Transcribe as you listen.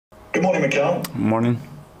Good morning, Mikel. Morning.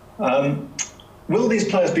 Will these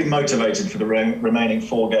players be motivated for the remaining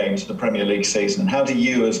 4 games of the Premier League season? And how do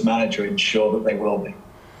you, as manager, ensure that they will be?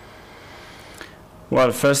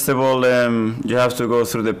 Well, first of all, you have to go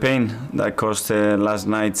through the pain that caused last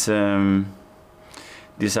night's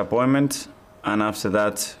disappointment. And after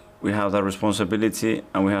that, we have that responsibility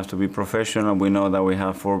and we have to be professional. We know that we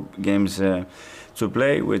have 4 games to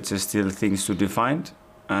play, which is still things to define.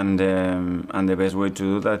 And the best way to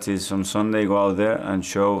do that is on Sunday, go out there and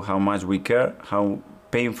show how much we care, how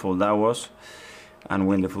painful that was, and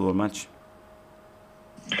win the football match.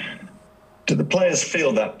 Do the players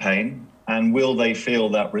feel that pain, and will they feel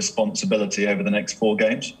that responsibility over the next 4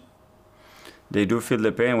 games? They do feel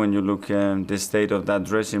the pain. When you look at the state of that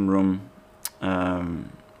dressing room,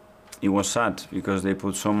 it was sad because they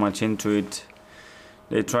put so much into it.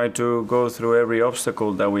 They tried to go through every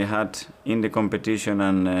obstacle that we had in the competition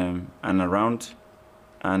and around,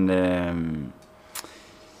 and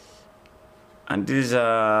this is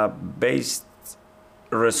a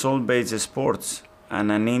result-based sports,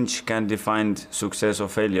 and an inch can define success or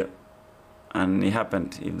failure, and it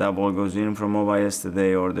happened. If that ball goes in from over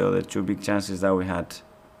yesterday or the other 2 big chances that we had,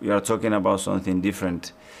 we are talking about something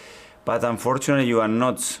different. But unfortunately, you are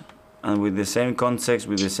not. And with the same context,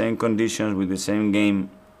 with the same conditions, with the same game,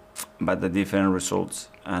 but the different results.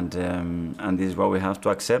 And this is what we have to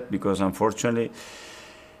accept, because unfortunately,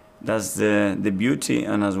 that's the beauty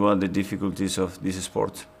and as well the difficulties of this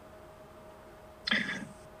sport.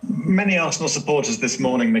 Many Arsenal supporters this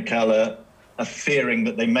morning, Mikel, are fearing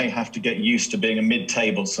that they may have to get used to being a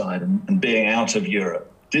mid-table side and being out of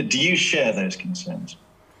Europe. Do you share those concerns?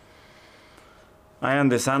 I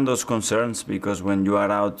understand those concerns, because when you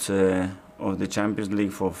are out of the Champions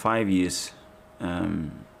League for 5 years,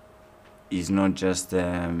 it's not just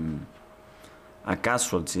a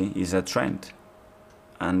casualty, it's a trend.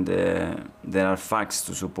 And there are facts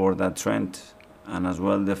to support that trend. And as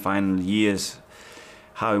well the final years,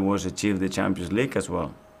 how it was achieved, the Champions League as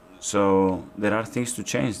well. So there are things to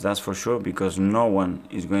change, that's for sure, because no one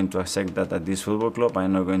is going to accept that at this football club.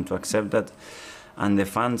 I'm not going to accept that. And the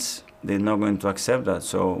fans, they're not going to accept that.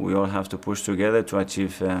 So we all have to push together to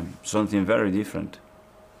achieve something very different.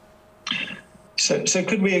 So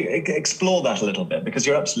could we explore that a little bit? Because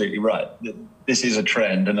you're absolutely right. This is a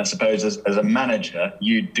trend. And I suppose as a manager,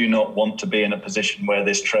 you do not want to be in a position where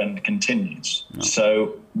this trend continues. No.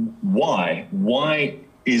 So why? Why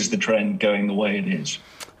is the trend going the way it is?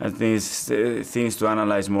 I think it's things to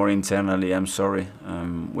analyze more internally. I'm sorry.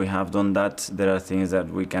 We have done that. There are things that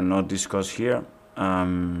we cannot discuss here.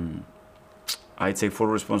 I take full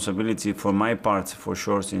responsibility for my part, for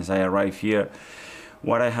sure, since I arrived here.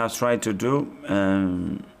 What I have tried to do,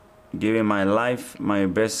 giving my life, my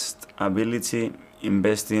best ability,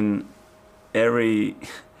 investing every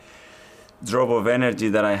drop of energy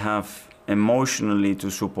that I have emotionally to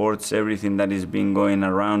support everything that is being going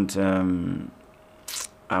around,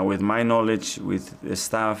 with my knowledge, with the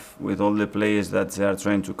staff, with all the players that are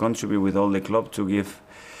trying to contribute, with all the club to give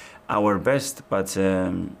our best. But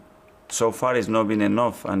so far it's not been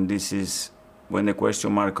enough, and this is when the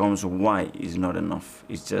question mark comes, why is not enough?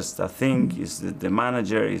 It's just a thing, it's the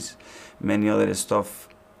manager, it's many other stuff.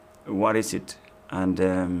 What is it? And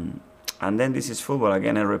then this is football.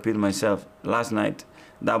 Again, I repeat myself. Last night,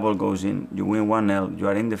 that ball goes in, you win 1-0, you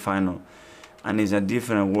are in the final, and it's a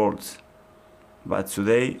different world. But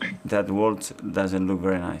today, that world doesn't look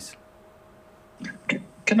very nice.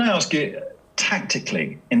 Can I ask you,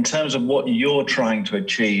 tactically, in terms of what you're trying to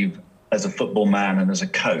achieve as a football man and as a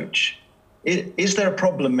coach, is there a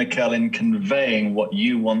problem, Mikel, in conveying what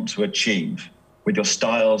you want to achieve with your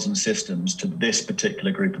styles and systems to this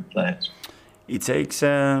particular group of players? It takes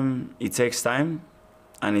time,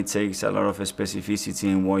 and it takes a lot of specificity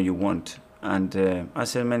in what you want. And I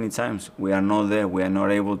said many times, we are not there. We are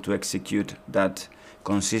not able to execute that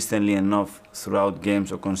consistently enough throughout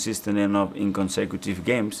games, or consistently enough in consecutive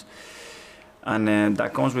games. And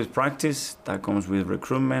that comes with practice, that comes with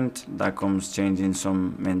recruitment, that comes changing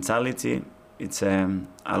some mentality. It's a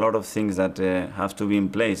lot of things that have to be in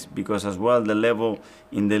place, because as well the level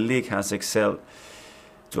in the league has excelled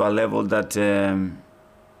to a level that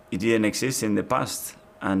it didn't exist in the past.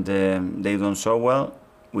 And they've done so well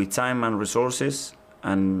with time and resources,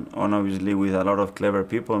 and obviously with a lot of clever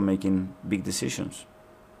people making big decisions.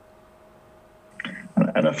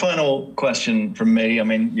 And a final question from me. I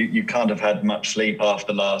mean, you can't have had much sleep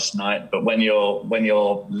after last night, but when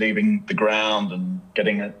you're leaving the ground and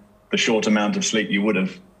getting the short amount of sleep you would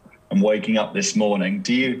have, and waking up this morning,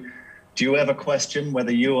 do you ever question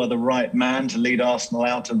whether you are the right man to lead Arsenal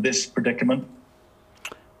out of this predicament?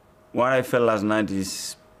 What I felt last night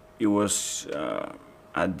is it was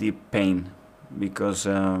a deep pain, because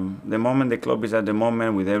the moment the club is at the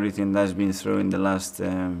moment, with everything that's been through in the last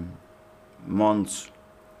months,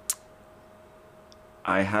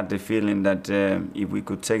 I had the feeling that if we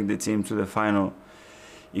could take the team to the final,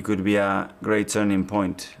 it could be a great turning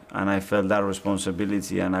point, and I felt that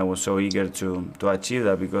responsibility, and I was so eager to achieve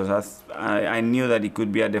that, because I knew that it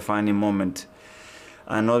could be a defining moment,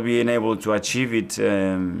 and not being able to achieve it,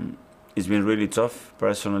 it's been really tough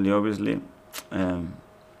personally, obviously.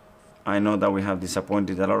 I know that we have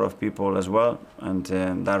disappointed a lot of people as well, and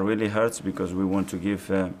that really hurts, because we want to give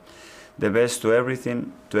the best to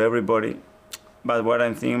everybody. But what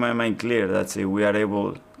I'm thinking in my mind clear, that if we are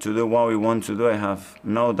able to do what we want to do, I have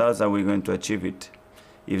no doubts that we're going to achieve it.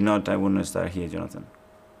 If not, I wouldn't start here, Jonathan.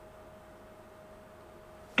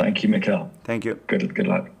 Thank you, Mikel. Thank you. Good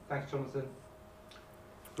luck. Thanks, Jonathan.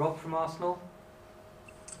 Rob from Arsenal.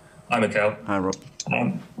 Hi, Mikel. Hi, Rob.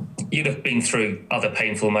 You'd have been through other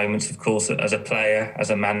painful moments, of course, as a player, as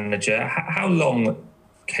a manager. How long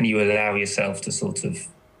can you allow yourself to sort of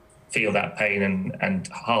feel that pain and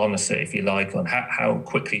harness it, if you like? On how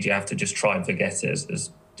quickly do you have to just try and forget it, as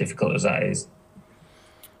difficult as that is?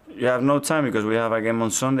 You have no time, because we have a game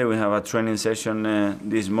on Sunday. We have a training session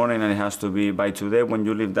this morning, and it has to be by today. When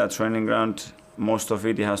you leave that training ground, most of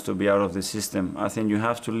it has to be out of the system. I think you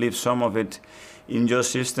have to leave some of it in your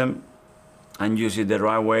system and use it the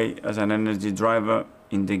right way as an energy driver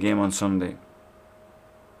in the game on Sunday.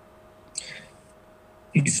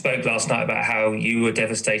 You spoke last night about how you were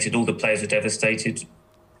devastated, all the players were devastated.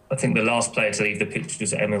 I think the last player to leave the pitch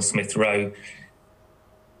was Emile Smith Rowe.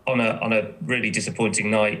 On a really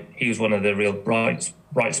disappointing night, he was one of the real bright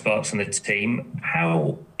sparks on the team.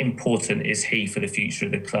 How important is he for the future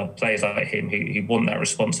of the club? Players like him who want that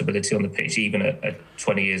responsibility on the pitch, even at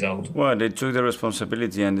 20 years old. Well, they took the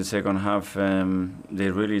responsibility, and the second half they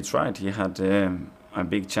really tried. He had a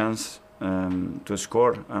big chance to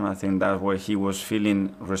score, and I think that's where he was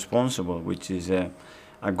feeling responsible, which is a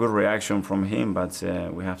good reaction from him. But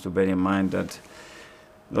we have to bear in mind that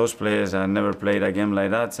those players have never played a game like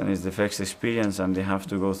that, and it's the first experience, and they have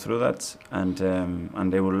to go through that, and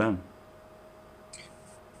they will learn.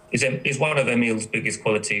 Is one of Emile's biggest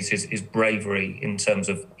qualities his bravery, in terms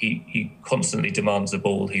of he constantly demands the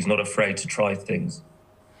ball. He's not afraid to try things.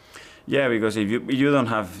 Yeah, because if you don't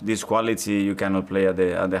have this quality, you cannot play at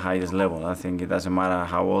the highest level. I think it doesn't matter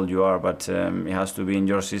how old you are, but it has to be in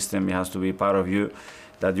your system. It has to be part of you,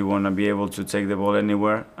 that you want to be able to take the ball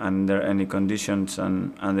anywhere, under any conditions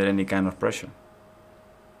and under any kind of pressure.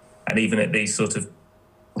 And even at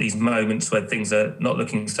these moments where things are not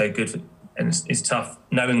looking so good, and it's tough,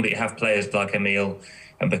 knowing that you have players like Emile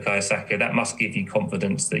and Bukayo Saka, that must give you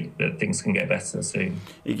confidence that things can get better soon.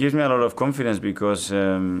 It gives me a lot of confidence, because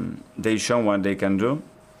they've shown what they can do.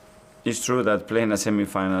 It's true that playing a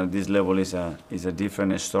semi-final at this level is a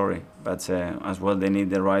different story, but as well they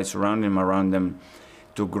need the right surrounding around them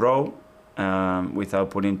to grow without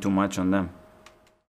putting too much on them.